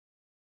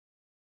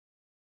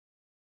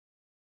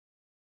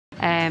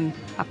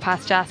a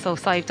past jazz, so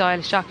Sadhbh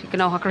Doyle, Shock, you can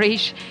know how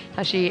great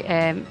that she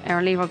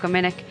early go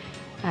minute.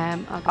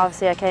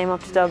 Obviously I came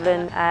up to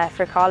Dublin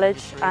for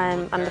college,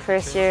 and the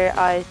first year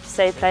I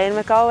stayed playing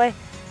with Galway,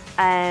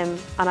 and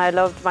I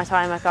loved my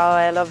time at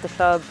Galway. I loved the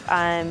club,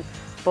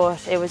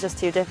 but it was just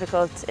too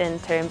difficult in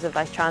terms of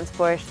like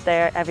transport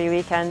there every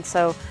weekend,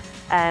 so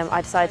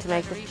I decided to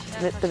make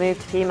the move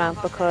to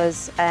Peamount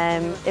because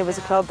it was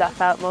a club that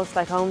felt most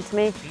like home to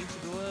me.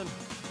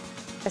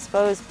 I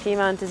suppose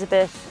Peamount is a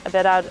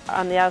bit out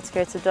on the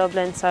outskirts of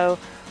Dublin, so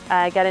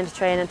getting to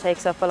training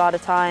takes up a lot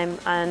of time,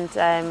 and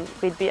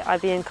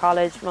I'd be in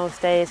college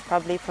most days,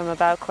 probably from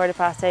about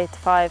 8:15 to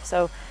 5.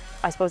 So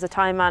I suppose the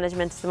time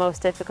management is the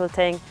most difficult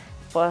thing,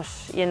 but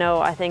you know,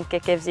 I think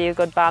it gives you a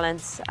good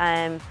balance.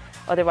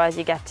 Otherwise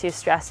you get too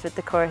stressed with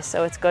the course,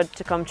 so it's good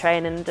to come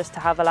training and just to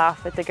have a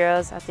laugh with the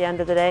girls at the end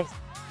of the day.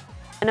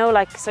 I know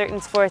like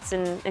certain sports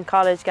in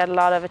college get a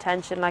lot of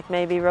attention, like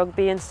maybe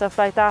rugby and stuff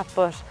like that,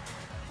 but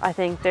I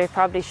think there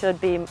probably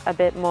should be a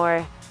bit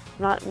more,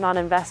 not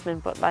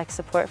investment, but like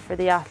support for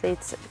the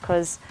athletes,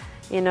 because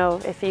you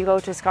know, if you go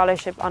to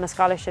on a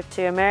scholarship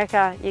to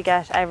America, you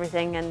get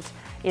everything, and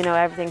you know,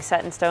 everything's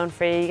set in stone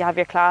for you. You have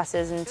your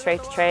classes and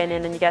straight to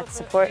training, and you get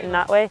support in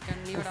that way.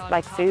 And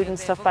like food and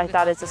stuff like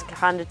that is just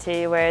handed to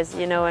you, whereas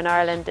you know, in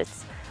Ireland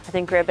I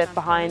think we're a bit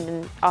behind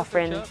in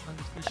offering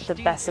the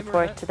best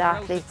support to the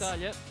athletes.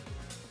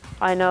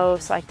 I know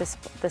it's like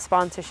the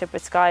sponsorship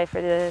with Sky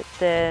for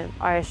the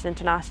Irish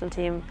international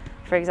team,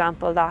 for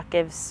example, that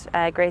gives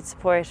great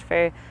support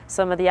for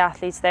some of the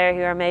athletes there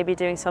who are maybe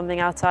doing something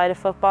outside of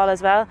football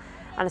as well.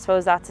 And I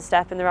suppose that's a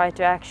step in the right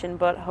direction,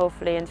 but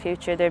hopefully in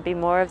future there'd be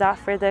more of that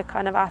for the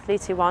kind of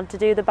athletes who want to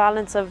do the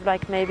balance of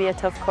like maybe a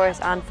tough course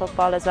and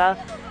football as well.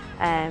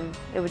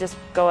 It would just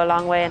go a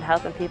long way in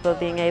helping people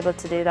being able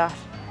to do that.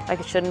 Like,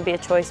 it shouldn't be a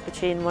choice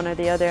between one or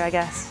the other, I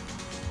guess.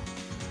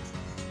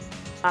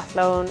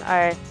 Athlone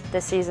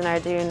this season are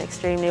doing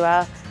extremely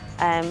well.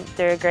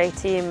 They're a great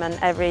team, and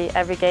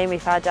every game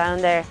we've had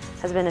down there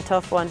has been a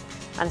tough one,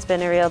 and it's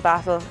been a real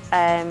battle.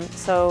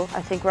 So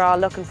I think we're all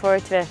looking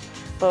forward to it,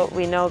 but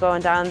we know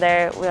going down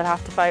there we'll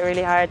have to fight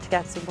really hard to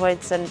get some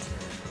points, and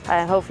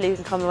hopefully we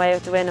can come away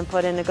with the win and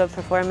put in a good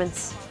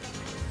performance.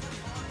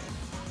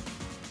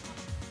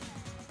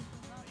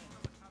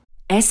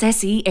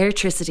 SSE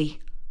Airtricity,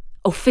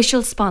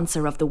 official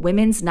sponsor of the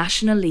Women's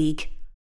National League.